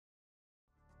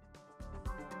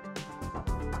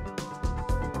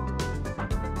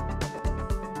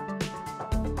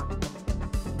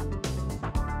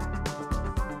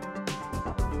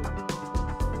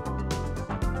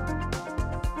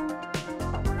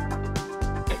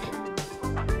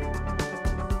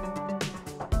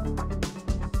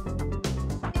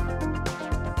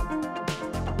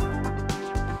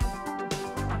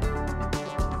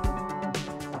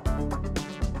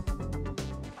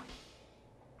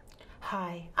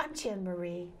Hi, I'm Jan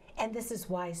Marie, and this is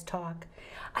Wyse Talk.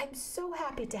 I'm so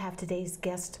happy to have today's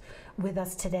guest with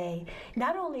us today.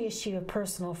 Not only is she a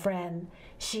personal friend,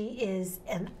 she is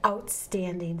an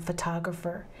outstanding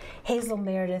photographer. Hazel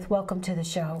Meredith, welcome to the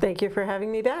show. Thank you for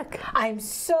having me back. I'm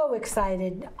so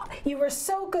excited. You were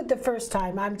so good the first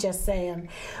time, I'm just saying.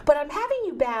 But I'm having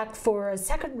you back for a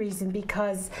second reason,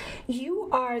 because you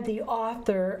are the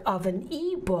author of an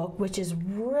ebook, which is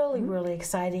really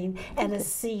exciting, and a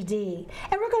CD.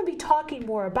 And we're going to be talking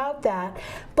more about that.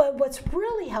 But what's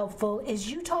really helpful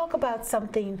is you talk about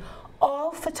something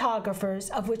all photographers,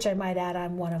 of which I might add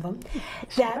I'm one of them,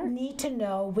 that need to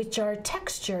know, which are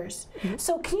textures.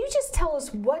 So can you just tell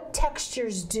us what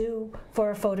textures do for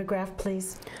a photograph,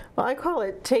 please? Well, I call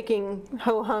it taking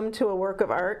ho-hum to a work of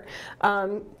art.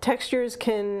 Textures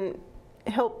can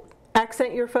help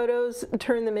accent your photos,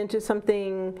 turn them into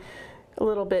something a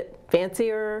little bit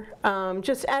fancier,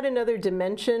 just add another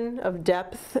dimension of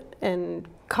depth and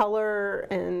color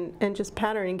and just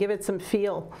pattern and give it some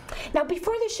feel. Now,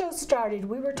 before the show started,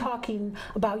 we were talking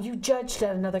about, you judged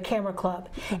at another camera club,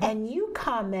 and you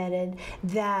commented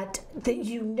that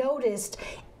you noticed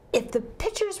if the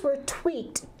pictures were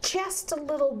tweaked just a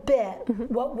little bit,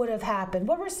 what would have happened?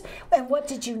 What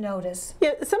did you notice?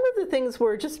 Yeah, some of the things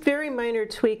were just very minor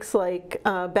tweaks, like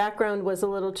background was a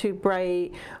little too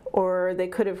bright, or they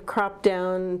could have cropped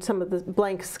down some of the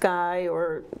blank sky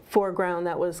or foreground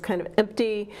that was kind of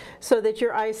empty, so that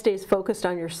your eye stays focused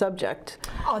on your subject.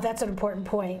 Oh, that's an important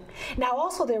point. Now,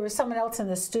 also, there was someone else in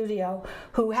the studio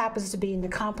who happens to be an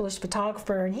accomplished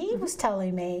photographer, and he was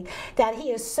telling me that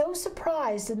he is so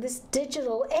surprised in this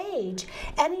digital age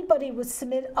anybody would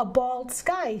submit a bald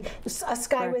sky, a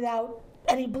sky without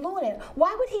any blue in it.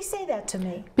 Why would he say that to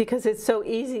me? Because it's so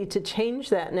easy to change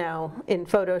that now in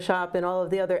Photoshop and all of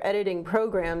the other editing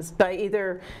programs by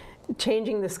either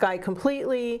changing the sky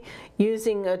completely,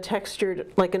 using a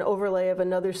textured, like an overlay of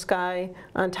another sky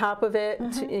on top of it,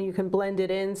 and you can blend it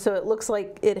in so it looks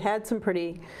like it had some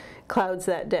pretty clouds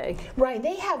that day. Right,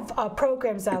 they have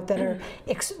programs out that are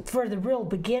for the real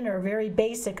beginner, very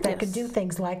basic, that can do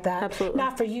things like that. Absolutely.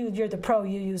 Not for you, you're the pro,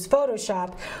 you use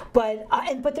Photoshop, but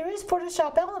but there is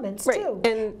Photoshop elements too.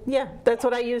 And yeah, that's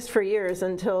what I used for years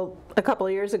until a couple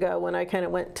of years ago when I kind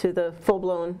of went to the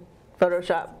full-blown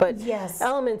Photoshop. But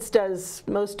Elements does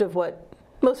most of what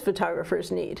most photographers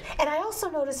need. And I also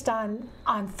noticed on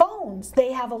phones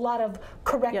they have a lot of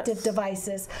corrective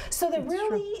devices. So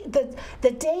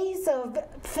the days of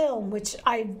film, which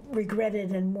I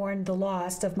regretted and mourned the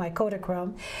loss of my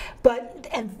Kodachrome,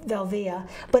 and Velvia,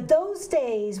 but those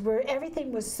days where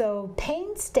everything was so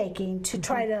painstaking to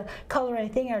try to color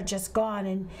anything are just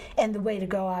gone, and the way to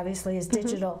go obviously is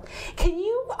digital. Can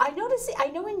you? I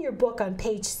know in your book on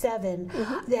page 7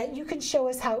 that you can show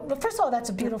us how. Well, first of all, that's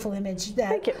a beautiful image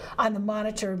that on the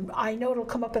monitor. I know it'll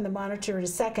come up in the monitor in a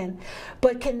second,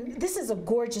 but this is a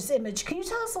gorgeous image. Can you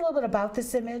tell us a little bit about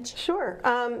this image? Sure.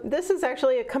 This is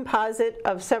actually a composite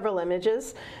of several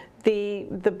images.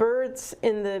 The birds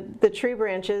in the tree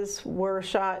branches were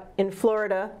shot in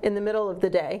Florida in the middle of the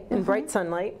day in bright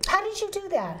sunlight. How did you do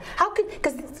that?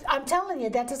 Because I'm telling you,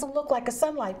 that doesn't look like a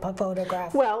sunlight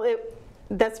photograph. Well,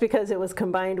 that's because it was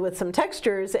combined with some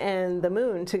textures and the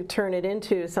moon to turn it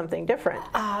into something different.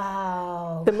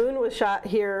 Oh. The moon was shot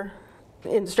here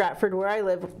in Stratford, where I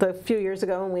live, a few years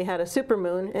ago, and we had a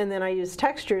supermoon, and then I used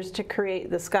textures to create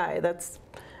the sky. That's,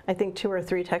 I think, 2 or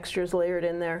 3 textures layered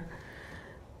in there.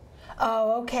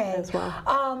 Oh, okay. As well.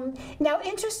 Now,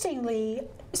 interestingly,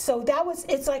 so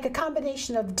it's like a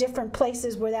combination of different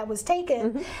places where that was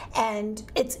taken, and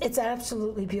it's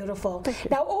absolutely beautiful.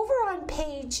 Now, over on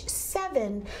page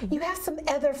 7, you have some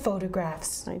other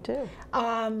photographs. I do.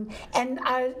 And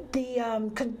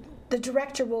the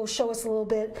director will show us a little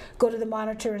bit, go to the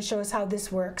monitor and show us how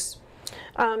this works.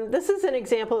 This is an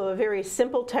example of a very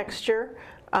simple texture.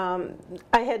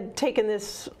 I had taken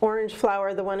this orange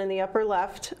flower, the one in the upper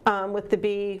left, with the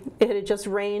bee. It had just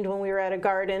rained when we were at a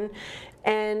garden,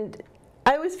 and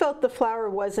I always felt the flower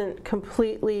wasn't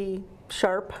completely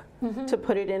sharp to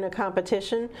put it in a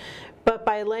competition, but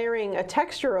by layering a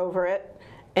texture over it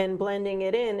and blending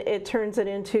it in, it turns it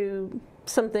into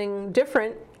something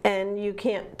different, and you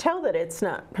can't tell that it's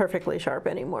not perfectly sharp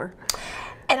anymore.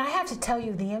 And I have to tell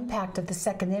you the impact of the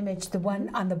second image, the one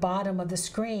on the bottom of the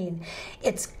screen.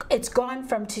 It's gone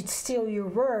from, to steal your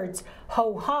words,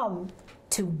 ho-hum,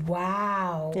 to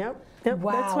wow. Yep. Yep.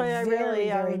 Wow, That's why I very,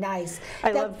 very nice.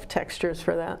 I love textures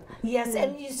for that. Yes,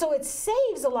 and so it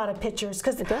saves a lot of pictures,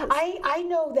 because I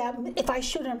know that if I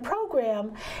shoot in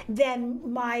program, then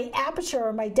my aperture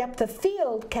or my depth of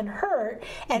field can hurt,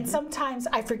 and sometimes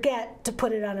I forget to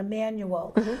put it on a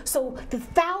manual. So the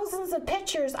thousands of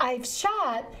pictures I've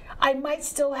shot, I might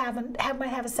still might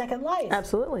have a second life.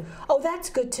 Absolutely. Oh, that's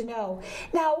good to know.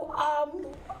 Now,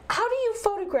 how do you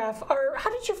photograph, or how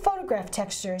did you photograph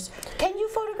textures? Can you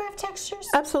photograph textures?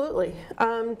 Absolutely.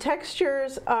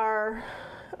 Textures are,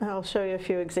 I'll show you a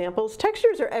few examples.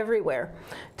 Textures are everywhere.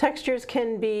 Textures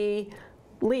can be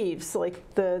leaves,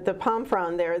 like the palm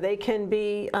frond there. They can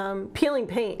be, peeling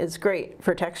paint is great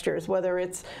for textures, whether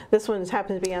it's, this one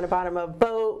happens to be on the bottom of a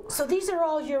boat. So these are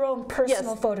all your own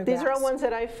personal photographs? These are all ones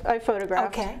that I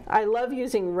photographed. Okay. I love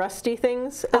using rusty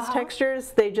things as textures.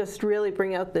 They just really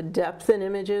bring out the depth in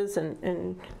images,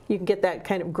 and you can get that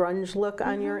kind of grunge look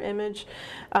on your image.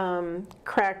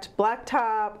 Cracked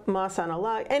blacktop, moss on a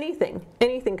log, anything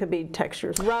could be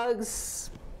textures. Rugs,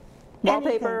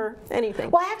 wallpaper, anything.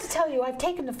 Well, I have to tell you, I've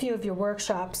taken a few of your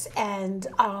workshops, and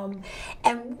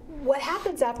what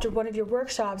happens after one of your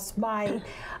workshops,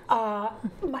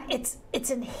 it's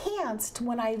enhanced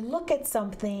when I look at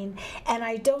something and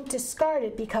I don't discard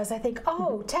it, because I think,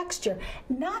 oh, texture.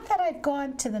 Not that I've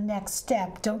gone to the next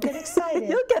step. Don't get excited.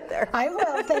 You'll get there. I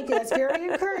will. Thank you. That's very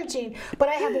encouraging. But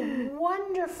I have a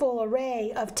wonderful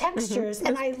array of textures,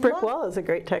 and I brick wall is a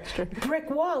great texture. Brick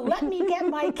wall. Let me get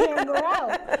my camera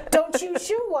out. Don't you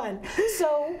shoot one.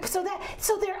 So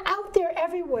they're out there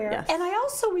everywhere. Yes. And I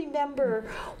also remember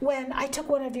when I took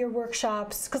one of your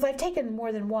workshops, because I've taken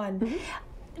more than one,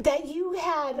 that you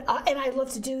had, and I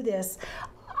love to do this,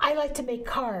 I like to make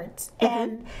cards,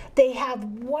 and they have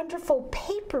wonderful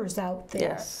papers out there.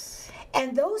 Yes.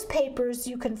 And those papers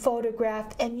you can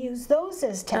photograph and use those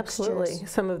as textures. Absolutely.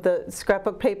 Some of the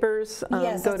scrapbook papers,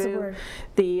 yes, go that's the to word.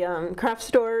 the craft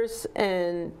stores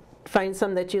and find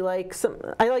some that you like.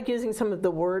 I like using some of the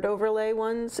word overlay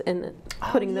ones and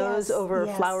putting those over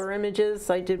flower images.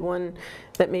 I did one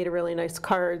that made a really nice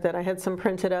card that I had some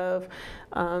printed of.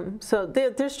 So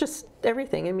there's just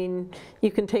everything. I mean,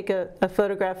 you can take a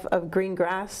photograph of green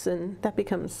grass and that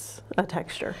becomes a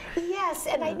texture. Yes,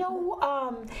 and I know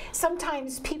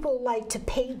sometimes people like to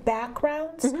paint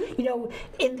backgrounds. You know,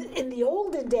 in the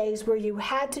olden days where you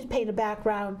had to paint a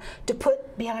background to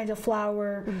put behind a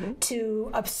flower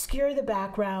to obscure the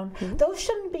background, those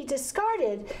shouldn't be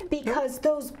discarded, because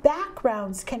those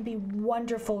backgrounds can be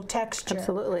wonderful texture.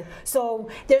 Absolutely. So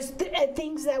there's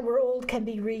things that were old can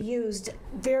be reused.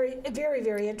 Very, very,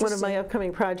 very interesting. One of my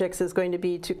upcoming projects is going to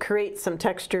be to create some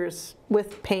textures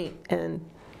with paint and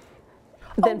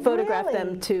then photograph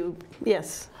them to,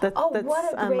 yes. That's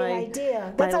what a great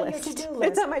idea. That's on your to-do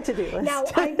list. It's on my to-do list. Now,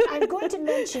 I'm going to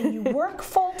mention you work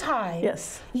full-time.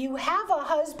 Yes. You have a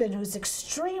husband who's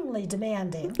extremely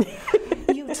demanding.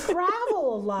 You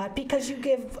travel a lot because you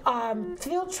give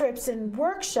field trips and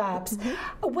workshops.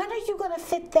 When are you going to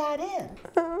fit that in?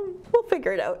 We'll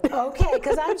figure it out. Okay,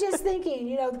 because I'm just thinking,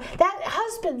 you know, that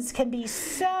husbands can be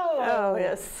so... Oh,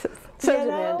 yes. So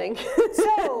demanding. I'm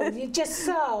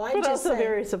but also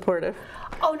very supportive.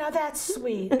 Oh, now that's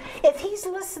sweet. If he's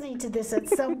listening to this at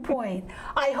some point,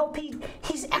 I hope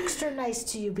he's extra nice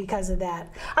to you because of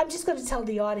that. I'm just going to tell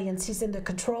the audience he's in the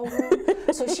control room,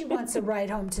 so she wants a ride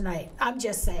home tonight. I'm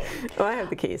just saying. Oh, I have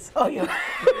the keys. Oh, you.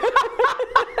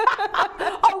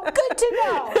 Oh, good to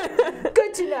know.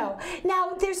 Good to know.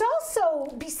 Now, there's also,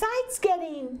 besides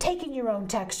taking your own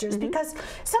textures, because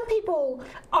some people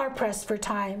are pressed for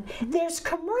time, there's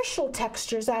commercial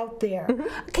textures out there.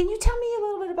 Can you tell me a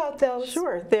little bit about those?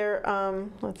 Sure. They're,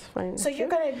 let's find. So you're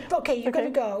going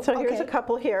to go. So here's a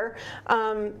couple here.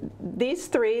 These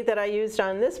three that I used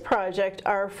on this project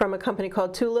are from a company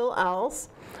called Two Little Owls.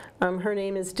 Her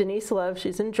name is Denise Love.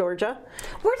 She's in Georgia.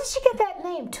 Where did she get that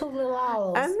name, Two Little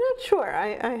Owls? I'm not sure.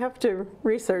 I have to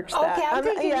research that. Okay, I'm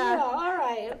thinking, all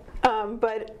right.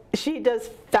 But she does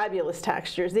fabulous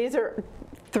textures. These are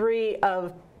three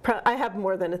of, I have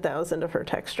more than 1,000 of her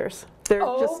textures. They're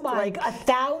just like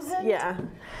 1,000? Yeah.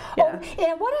 Oh,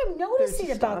 and what I'm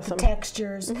noticing about awesome. the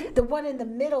textures, the one in the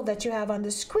middle that you have on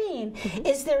the screen,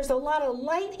 is there's a lot of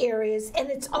light areas, and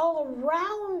it's all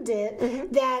around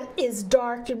it that is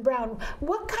dark and brown.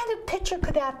 What kind of picture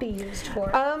could that be used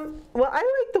for? Well, I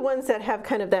like the ones that have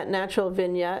kind of that natural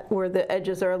vignette where the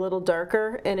edges are a little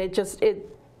darker, and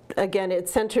again, it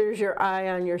centers your eye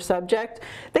on your subject.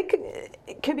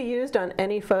 It can be used on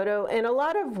any photo, and a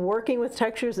lot of working with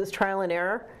textures is trial and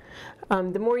error.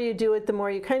 The more you do it, the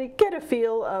more you kind of get a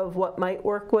feel of what might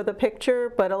work with a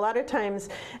picture, but a lot of times,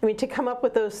 I mean, to come up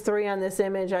with those three on this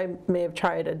image, I may have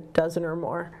tried a dozen or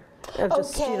more. of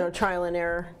just trial and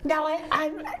error. Now,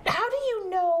 how do you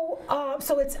know?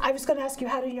 I was going to ask you,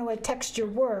 how do you know a texture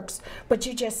works? But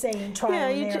you're just saying trial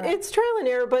and error. It's trial and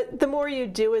error. But the more you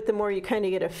do it, the more you kind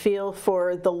of get a feel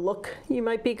for the look you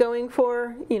might be going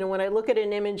for. When I look at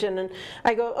an image and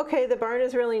I go, okay, the barn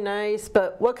is really nice,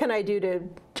 but what can I do to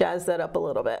jazz that up a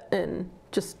little bit and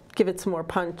just give it some more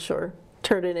punch or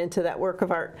turn it into that work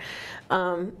of art?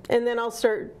 And then I'll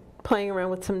start playing around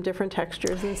with some different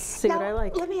textures and see what I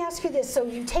like. Let me ask you this: so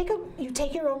you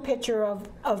take your own picture of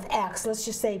X, let's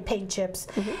just say paint chips,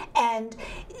 and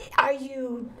do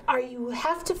you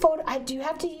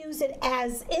have to use it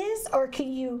as is, or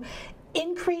can you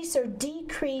increase or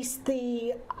decrease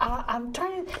the?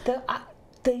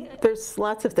 There's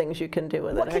lots of things you can do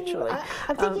with it, actually.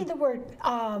 I'm thinking the word.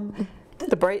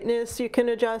 The brightness you can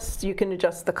adjust. You can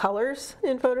adjust the colors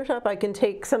in Photoshop. I can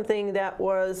take something that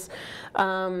was,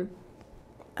 I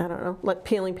don't know, like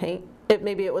peeling paint.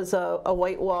 Maybe it was a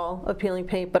white wall of peeling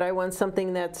paint, but I want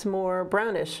something that's more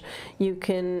brownish. You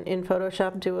can, in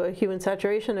Photoshop, do a hue and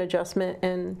saturation adjustment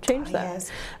and change that.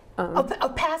 Yes.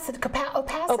 Opacity,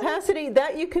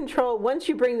 that you control once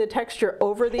you bring the texture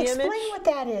over the image. Explain what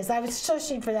that is. I was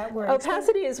searching for that word.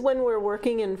 Opacity is when we're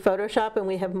working in Photoshop and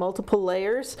we have multiple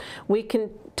layers.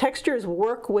 Textures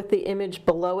work with the image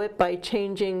below it by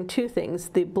changing two things: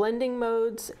 the blending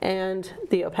modes and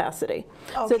the opacity.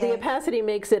 Okay. So the opacity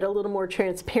makes it a little more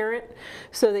transparent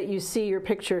so that you see your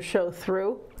picture show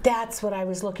through. That's what I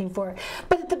was looking for.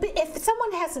 But if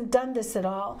someone hasn't done this at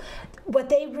all, what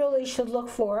they really should look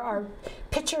for are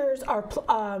pictures, or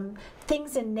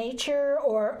things in nature,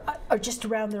 or just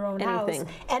around their own house.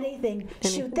 Anything.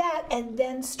 Shoot that and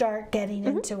then start getting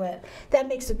into it.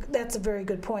 That's a very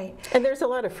good point. And there's a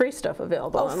lot of free stuff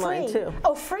available online too.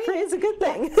 Oh, free? Free is a good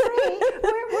thing. Yeah, free?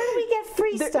 Where do we get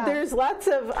free stuff? There's lots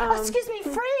of. Excuse me,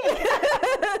 free.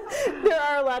 There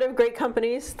are a lot of great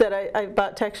companies that I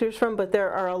bought textures from, but there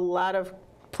are a lot of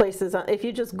places. If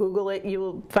you just Google it, you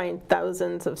will find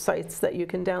thousands of sites that you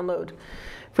can download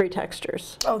free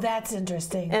textures. Oh, that's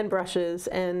interesting. And brushes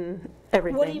and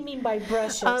everything. What do you mean by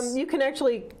brushes? You can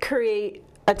actually create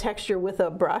a texture with a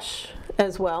brush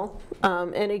as well,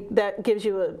 and that gives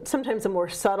you sometimes a more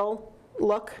subtle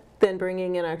look than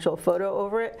bringing an actual photo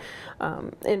over it.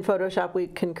 In Photoshop, we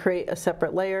can create a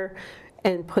separate layer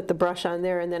and put the brush on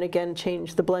there, and then again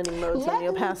change the blending modes and the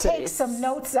opacity. Let me take some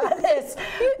notes on this.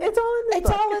 It's all in the book. It's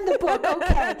all in the book.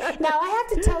 Okay. Now I have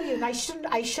to tell you, and I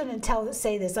shouldn't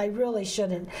say this. I really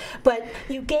shouldn't. But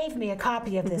you gave me a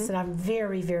copy of this, and I'm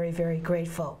very, very, very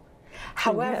grateful.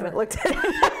 However, I haven't looked at it.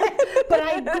 But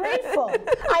I'm grateful.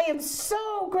 I am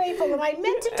so grateful, and I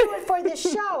meant to do it for this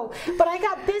show, but I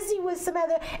got busy with some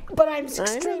other. But I'm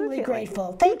extremely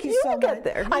grateful. Thank you so much. Get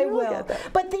there. I will.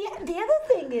 But the other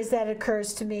thing that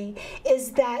occurs to me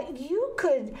is that you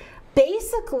could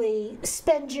basically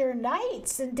spend your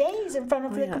nights and days in front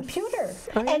of the computer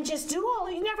and just do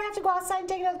you never have to go outside and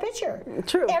take another picture.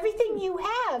 True. Everything you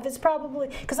have is probably,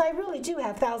 because I really do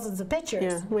have thousands of pictures.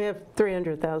 Yeah, we have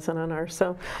 300,000 on ours.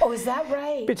 So. Oh, is that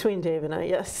right? Between Dave and I,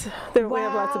 yes. We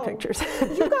have lots of pictures.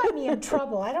 You got me in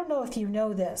trouble. I don't know if you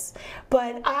know this,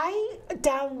 but I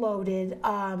downloaded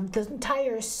the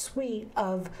entire suite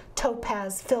of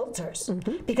Topaz filters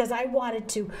because I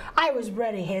was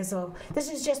ready, Hazel. This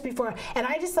is just before. And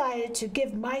I decided to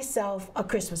give myself a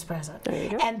Christmas present. There you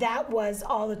go. And that was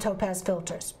all the Topaz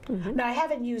filters. Now, I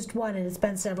haven't used one, and it's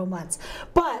been several months.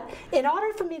 But in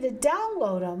order for me to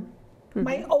download them,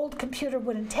 my old computer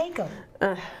wouldn't take them.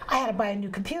 I had to buy a new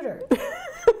computer.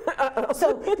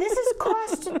 So this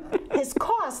has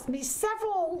cost me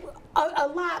a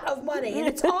lot of money, and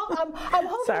it's all I'm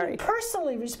holding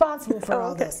personally responsible for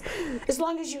all this, as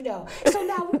long as you know. So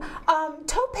now,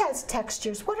 Topaz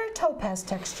textures. What are Topaz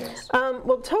textures?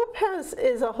 Well, Topaz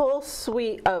is a whole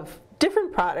suite of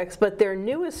different products, but their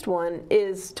newest one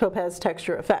is Topaz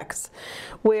Texture Effects,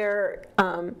 where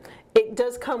it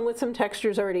does come with some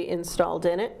textures already installed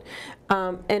in it,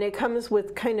 and it comes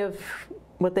with kind of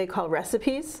what they call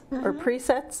recipes or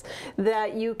presets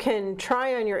that you can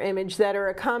try on your image that are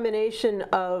a combination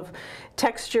of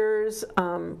textures,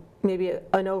 maybe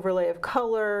an overlay of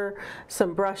color,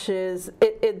 some brushes.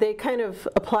 They kind of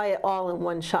apply it all in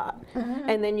one shot,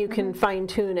 and then you can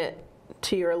fine-tune it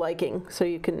to your liking, so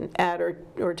you can add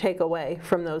or take away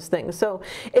from those things. So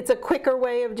it's a quicker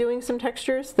way of doing some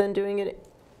textures than doing it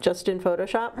just in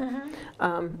Photoshop,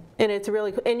 and it's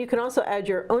really, and you can also add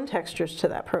your own textures to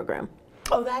that program.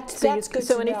 Oh, that's good to know.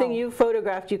 So anything you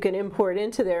photographed, you can import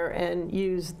into there and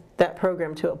use that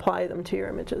program to apply them to your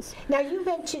images. Now, you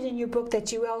mentioned in your book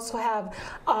that you also have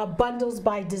bundles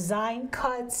by design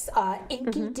cuts,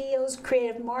 Inky Deals,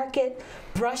 Creative Market,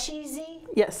 Brush Easy.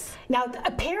 Yes. Now,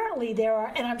 apparently there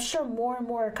are, and I'm sure more and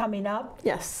more are coming up.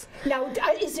 Yes. Now,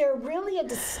 is there really a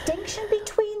distinction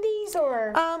between these,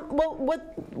 or? Well,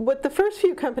 what the first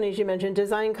few companies you mentioned,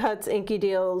 Design Cuts, Inky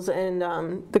Deals, and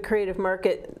the Creative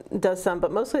Market does some,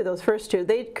 but mostly those first two,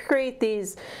 they create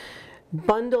these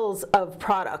bundles of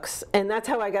products, and that's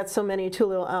how I got so many Two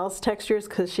Little Owls textures,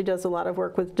 because she does a lot of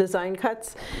work with Design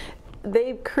Cuts.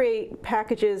 They create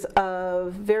packages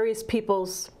of various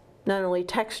people's not only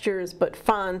textures but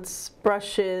fonts,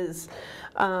 brushes,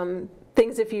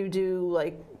 things if you do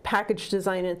like package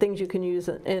design and things you can use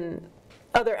in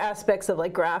other aspects of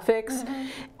like graphics.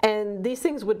 And these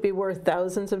things would be worth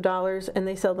thousands of dollars, and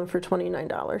they sell them for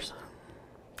 $29.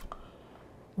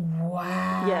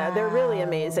 Wow. Yeah, they're really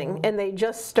amazing. And they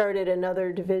just started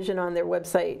another division on their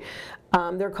website.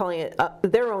 They're calling it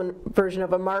their own version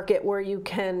of a market where you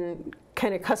can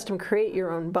kind of custom create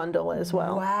your own bundle as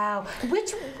well. Wow.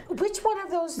 Which one of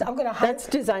those, I'm going to highlight? That's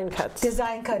Design Cuts.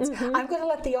 Design Cuts. I'm going to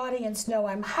let the audience know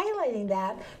I'm highlighting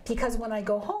that because when I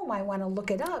go home, I want to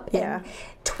look it up. Yeah. And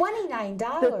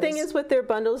 $29. The thing is with their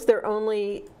bundles, they're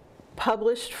only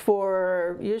published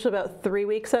for usually about 3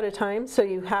 weeks at a time, so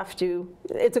you have to,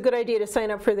 it's a good idea to sign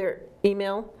up for their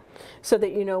email so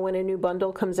that you know when a new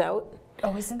bundle comes out.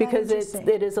 Oh, isn't that because interesting?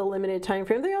 it is a limited time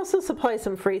frame. They also supply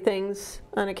some free things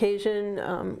on occasion,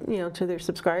 you know, to their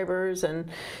subscribers, and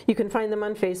you can find them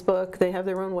on Facebook. They have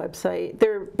their own website.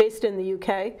 They're based in the UK.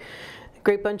 A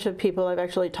great bunch of people. I've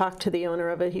actually talked to the owner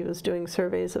of it. He was doing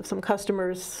surveys of some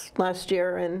customers last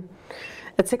year, and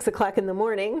at 6 o'clock in the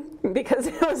morning, because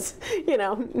it was, you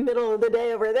know, middle of the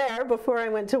day over there, before I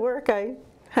went to work, I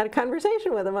had a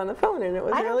conversation with him on the phone, and it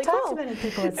was really cool. I don't talk to many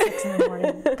people at 6 in the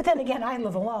morning, but then again, I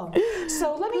live alone.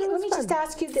 So let me just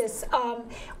ask you this: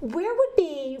 where would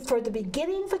be for the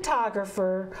beginning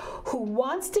photographer who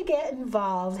wants to get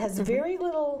involved, has very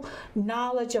little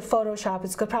knowledge of Photoshop,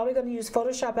 is probably going to use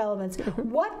Photoshop elements?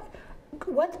 What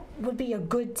would be a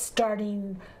good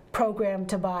starting program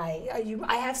to buy?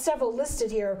 I have several listed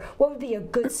here. What would be a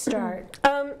good start?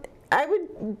 I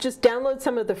would just download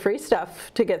some of the free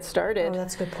stuff to get started. Oh,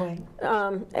 that's a good point.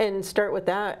 And start with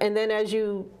that. And then as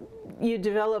you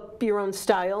develop your own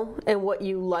style and what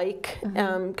you like,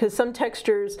 because some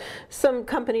textures, some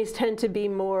companies tend to be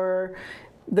more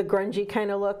the grungy kind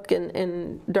of look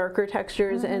and darker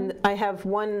textures, and I have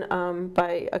one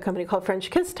by a company called French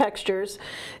Kiss Textures,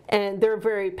 and they're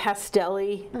very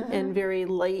pastel-y and very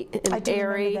light and I do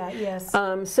airy. remember that, yes.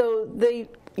 So they,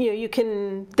 you know, you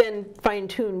can then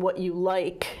fine-tune what you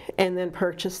like and then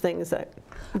purchase things that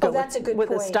go that's a good with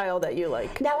point. the style that you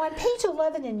like. Now, on page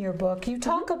 11 in your book, you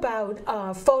talk about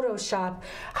Photoshop,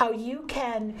 how you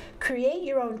can create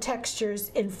your own textures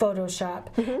in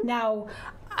Photoshop. Now,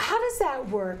 how does that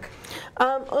work?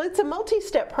 Well, it's a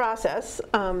multi-step process.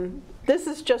 This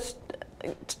is just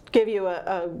to give you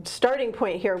a starting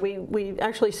point here. We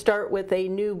actually start with a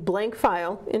new blank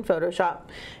file in Photoshop,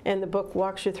 and the book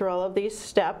walks you through all of these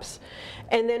steps.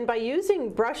 And then by using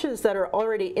brushes that are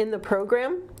already in the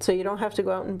program, so you don't have to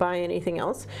go out and buy anything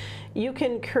else, you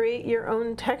can create your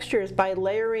own textures by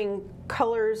layering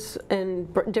colors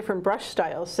and different brush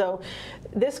styles. So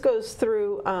this goes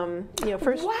through, you know,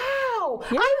 first. Wow!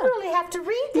 Yeah. I really have to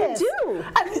read this. You do. Wow!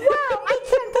 I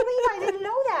can't believe I didn't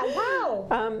know that.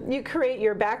 Wow! You create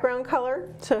your background color.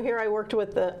 So here I worked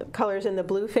with the colors in the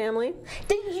blue family.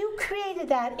 Did you created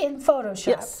that in Photoshop?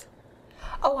 Yes.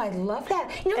 Oh, I love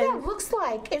that. You know, that looks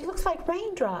like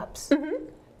raindrops.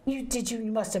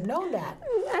 You must have known that.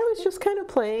 I was just kind of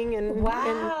playing, and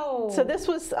wow. And so this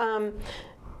was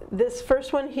this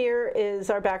first one here is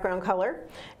our background color,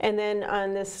 and then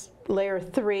on this layer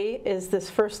 3 is this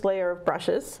first layer of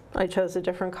brushes. I chose a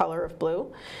different color of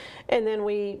blue, and then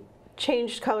we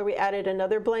changed color. We added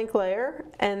another blank layer,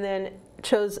 and then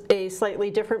chose a slightly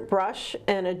different brush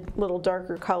and a little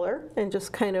darker color, and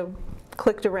just kind of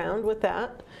clicked around with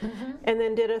that, and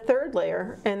then did a third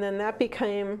layer, and then that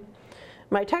became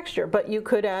my texture. But you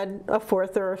could add a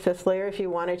fourth or a fifth layer if you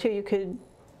wanted to. You could,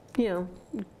 you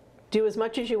know, do as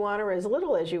much as you want or as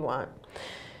little as you want.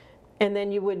 And then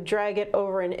you would drag it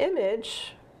over an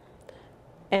image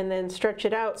and then stretch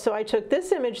it out. So I took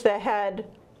this image that had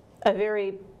a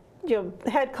very, you know,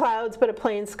 had clouds but a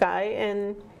plain sky,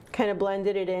 and kind of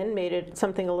blended it in, made it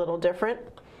something a little different.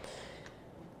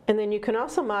 And then you can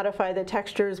also modify the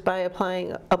textures by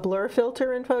applying a blur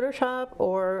filter in Photoshop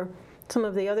or some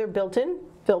of the other built-in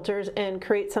filters and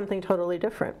create something totally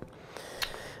different.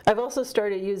 I've also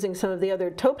started using some of the other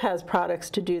Topaz products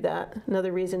to do that.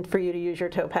 Another reason for you to use your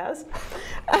Topaz.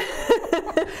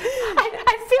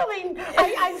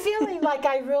 I'm feeling like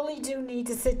I really do need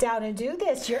to sit down and do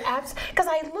this. Because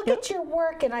I look at your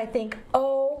work and I think,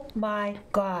 oh my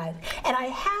God. And I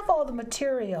have all the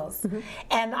materials.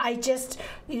 And I just,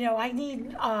 you know, I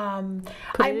need...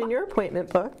 Put it in your appointment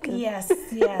book. Yes,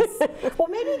 yes. Well,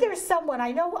 maybe there's someone,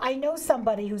 I know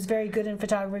somebody who's very good in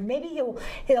photography. Maybe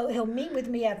he'll meet with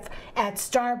me at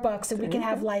Starbucks, and we can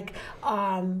have like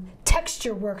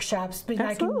texture workshops.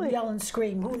 I can yell and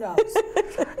scream, who knows?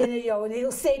 And, you know, and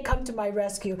he'll say, come to my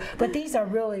rescue. But these are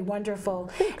really wonderful.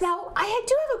 Now, I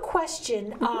do have a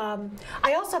question.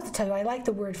 I also have to tell you, I like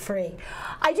the word free.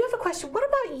 I do have a question. What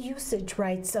about usage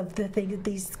rights of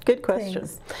these Good question.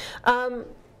 things?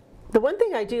 The one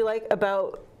thing I do like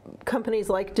about companies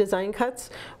like Design Cuts,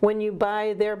 when you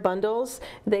buy their bundles,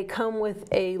 they come with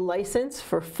a license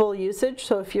for full usage.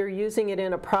 So if you're using it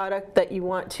in a product that you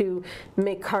want to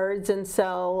make cards and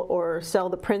sell, or sell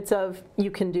the prints of,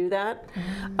 you can do that.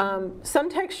 Some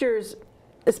textures,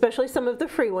 especially some of the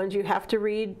free ones, you have to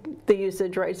read the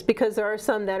usage rights, because there are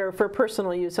some that are for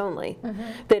personal use only.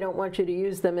 They don't want you to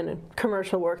use them in a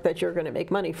commercial work that you're going to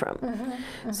make money from.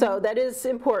 So that is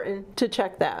important to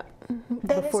check that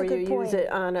before you use it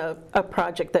on a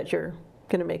project that you're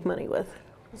going to make money with.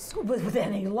 With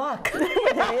any luck. With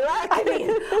any luck. I mean,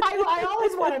 I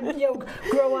always want to, you know,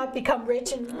 grow up, become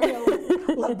rich, and, you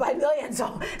know, loved by millions.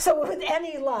 So with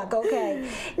any luck, okay.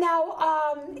 Now,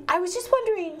 I was just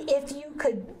wondering if you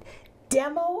could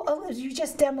demo. Oh, you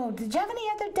just demoed. Did you have any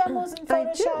other demos in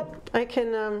Photoshop? I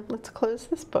can. Let's close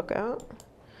this book out.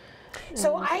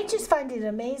 So I just find it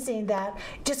amazing that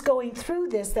just going through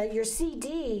this, that your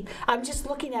CD, I'm just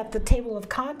looking at the table of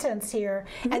contents here,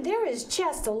 and there is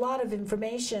just a lot of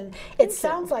information. It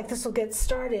sounds like this will get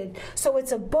started. So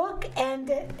it's a book, and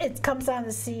it comes on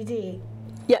the CD.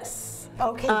 Yes.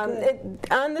 Okay, good.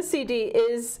 On the CD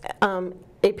is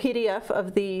a PDF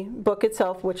of the book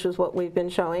itself, which is what we've been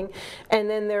showing, and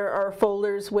then there are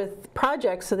folders with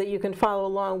projects so that you can follow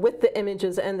along with the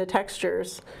images and the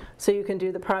textures, so you can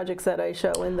do the projects that I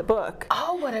show in the book.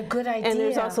 Oh, what a good idea. And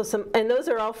there's also some, and those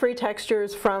are all free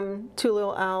textures from Two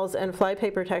Little Owls and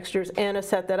Flypaper Textures, and a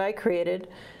set that I created,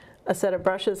 a set of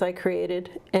brushes I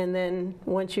created, and then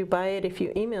once you buy it, if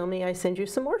you email me, I send you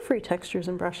some more free textures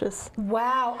and brushes.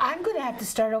 Wow, I'm going to have to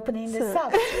start opening this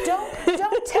up.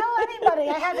 Don't tell anybody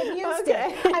I haven't used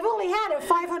it. I've only had it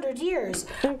 500 years.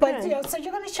 But, you know, so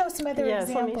you're going to show some other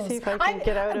examples. Let me see if I can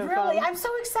get out of really, I'm so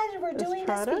excited we're doing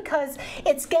this, because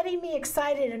it's getting me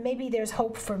excited, and maybe there's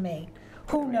hope for me.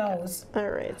 Who knows? All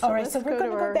right. So we're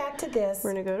going to go back to this.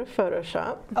 We're going to go to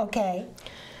Photoshop. Okay.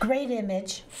 Great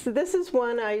image. So this is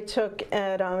one I took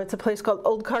at, it's a place called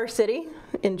Old Car City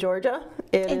in Georgia.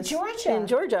 Georgia? In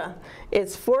Georgia.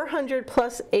 It's 400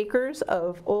 plus acres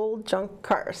of old junk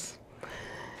cars.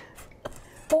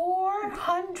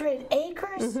 400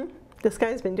 acres? This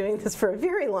guy's been doing this for a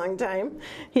very long time.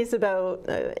 He's about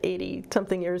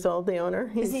 80-something years old, the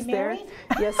owner. Is he married?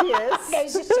 Yes, he is. Okay, I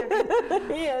was just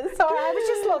checking. He is. So I was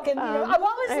just looking. You know, I'm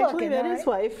always looking. I actually met his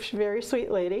wife. She's a very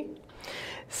sweet lady.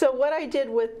 So what I did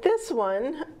with this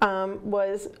one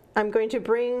was I'm going to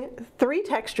bring 3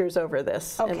 textures over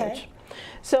this image.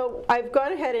 So I've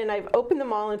gone ahead and I've opened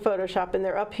them all in Photoshop, and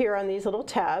they're up here on these little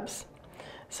tabs.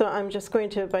 So I'm just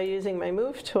going to, by using my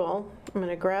Move tool, I'm going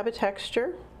to grab a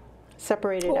texture,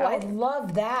 separate it out. I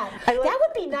love that. That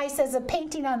would be nice as a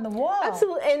painting on the wall.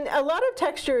 Absolutely, and a lot of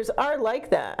textures are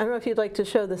like that. I don't know if you'd like to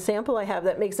show the sample I have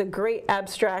that makes a great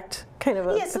abstract kind of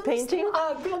a painting.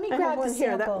 Let me grab the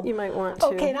sample. That you might want to.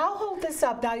 Okay, and I'll hold this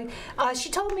up. Now, she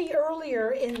told me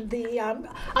earlier in the,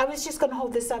 I was just going to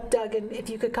hold this up, Doug, and if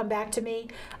you could come back to me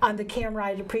on the camera,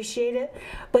 I'd appreciate it.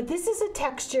 But this is a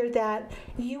texture that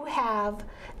you have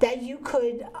that you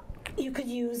could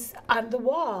use on the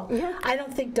wall. Yeah. I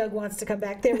don't think Doug wants to come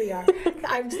back. There we are.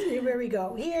 Here we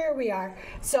go. Here we are.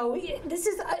 So this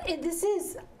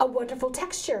is a wonderful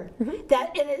texture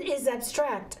that, and it is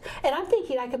abstract. And I'm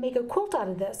thinking I can make a quilt out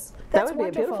of this. That would be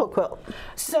a beautiful quilt.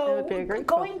 So that would be a great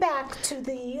going back to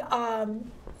the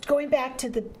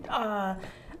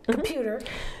computer.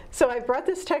 So I brought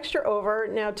this texture over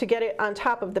now to get it on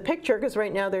top of the picture, because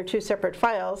right now they're 2 separate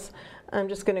files. I'm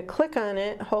just going to click on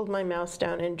it, hold my mouse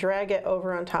down, and drag it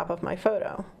over on top of my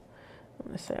photo. I'm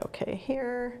going to say OK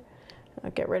here.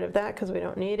 I'll get rid of that because we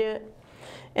don't need it.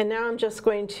 And now I'm just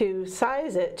going to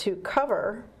size it to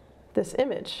cover this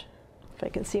image. If I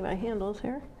can see my handles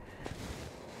here.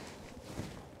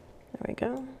 There we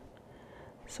go.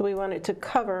 So we want it to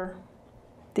cover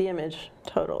the image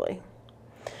totally.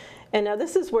 And now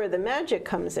this is where the magic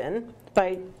comes in,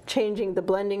 by changing the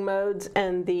blending modes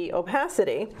and the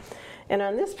opacity. And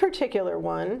on this particular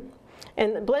one,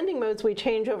 and the blending modes we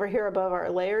change over here above our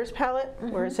layers palette,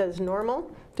 where it says normal.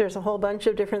 There's a whole bunch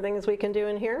of different things we can do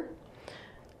in here.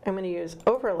 I'm going to use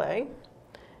overlay,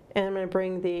 And I'm going to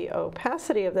bring the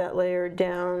opacity of that layer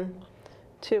down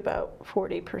to about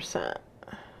 40%.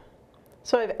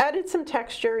 So I've added some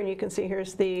texture, and you can see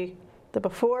here's the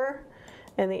before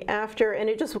and the after, and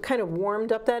it just kind of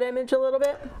warmed up that image a little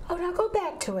bit. Oh, now go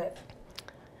back to it.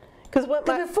 Because what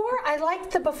The before, I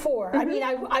liked the before. I mean,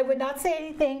 I would not say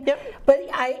anything. Yep.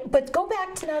 But go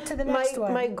back to now to the next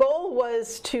one. My goal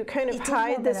was to kind of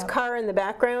hide this car in the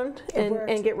background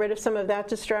and get rid of some of that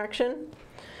distraction.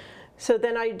 So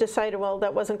then I decided, well,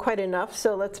 that wasn't quite enough,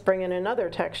 so let's bring in another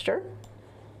texture.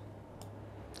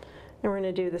 And we're going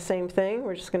to do the same thing.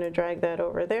 We're just going to drag that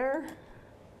over there.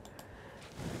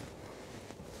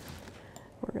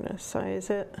 We're going to size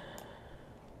it.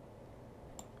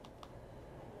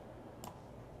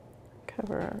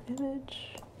 Cover our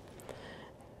image.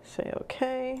 Say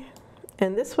OK.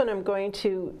 And this one I'm going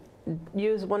to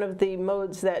use one of the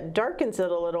modes that darkens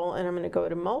it a little, and I'm going to go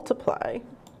to multiply.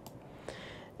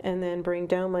 And then bring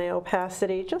down my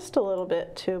opacity just a little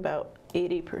bit to about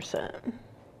 80%.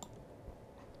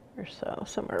 Or so,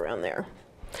 somewhere around there.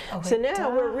 Oh, so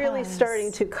now we're really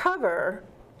starting to cover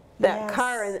that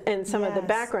car and some of the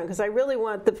background, because I really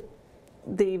want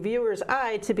the viewer's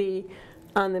eye to be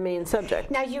on the main subject.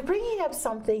 Now you're bringing up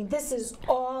something, this is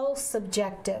all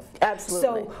subjective.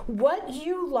 Absolutely. So what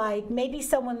you like, maybe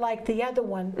someone liked the other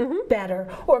one better,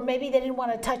 or maybe they didn't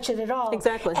want to touch it at all.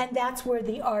 Exactly. And that's where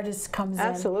the artist comes in.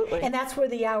 Absolutely. And that's where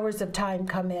the hours of time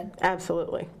come in.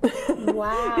 Absolutely.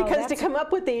 Wow. Because to come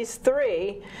up with these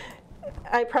three,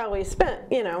 I probably spent,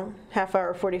 half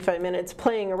hour, 45 minutes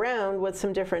playing around with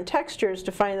some different textures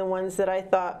to find the ones that I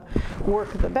thought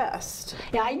worked the best.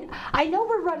 Yeah, I know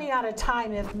we're running out of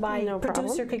time. If my No producer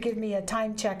problem. could give me a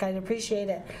time check, I'd appreciate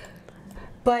it.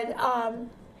 But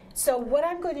so what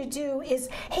I'm going to do is,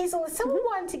 Hazel, if someone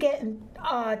wanted to get in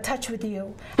touch with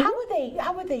you, how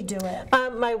would they do it?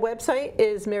 My website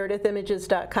is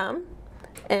meredithimages.com.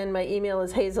 And my email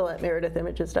is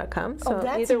hazel@meredithimages.com. So that's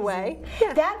either easy. way.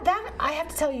 Yeah. That I have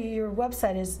to tell you, your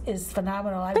website is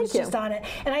phenomenal. I was just on it,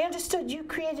 and I understood you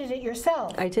created it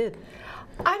yourself. I did.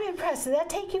 I'm impressed. Did that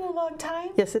take you a long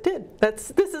time? Yes, it did.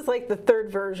 This is like the third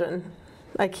version.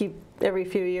 I keep every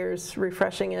few years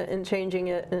refreshing it and changing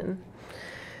it, and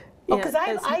as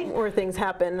more things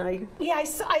happen, I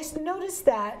noticed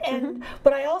that, and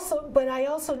but I also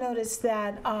noticed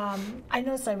that I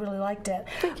really liked it.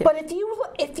 Thank you. But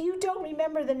if you don't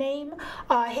remember the name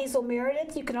Hazel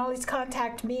Meredith, you can always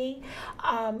contact me.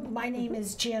 My name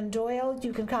is Jan Doyle.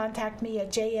 You can contact me at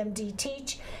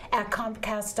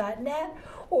jmdteach@comcast.net.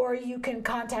 Or you can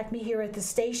contact me here at the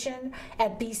station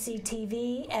at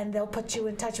BCTV, and they'll put you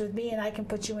in touch with me, and I can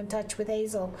put you in touch with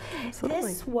Hazel.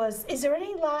 Absolutely. Is there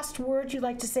any last word you'd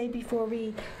like to say before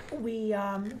we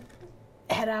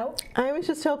head out? I always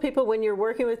just tell people, when you're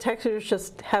working with textures,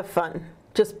 just have fun.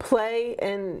 Just play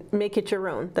and make it your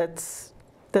own. That's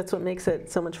what makes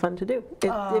it so much fun to do.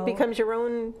 It becomes your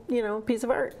own, piece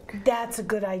of art. That's a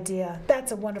good idea.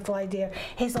 That's a wonderful idea.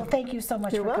 Hazel, thank you so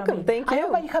much You're for welcome. coming. Thank you. I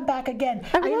hope you come back again.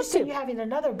 I would love understand to. you're having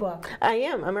another book. I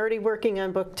am. I'm already working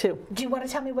on book 2. Do you want to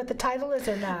tell me what the title is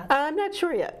or not? I'm not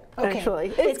sure yet, Okay.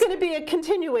 actually. It's going to be a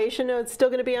continuation. No, it's still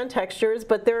going to be on textures,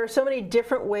 but there are so many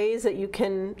different ways that you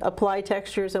can apply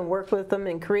textures and work with them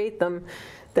and create them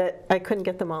that I couldn't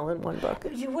get them all in one book.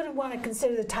 You wouldn't want to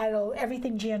consider the title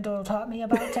Everything Jan Doyle Taught Me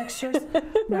About Textures?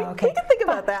 No, okay. We can think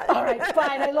about that. All right,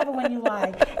 fine. I love it when you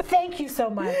lie. Thank you so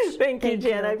much. Thank you,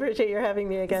 Jan. I appreciate your having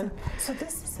me again. So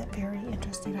this is a very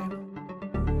interesting.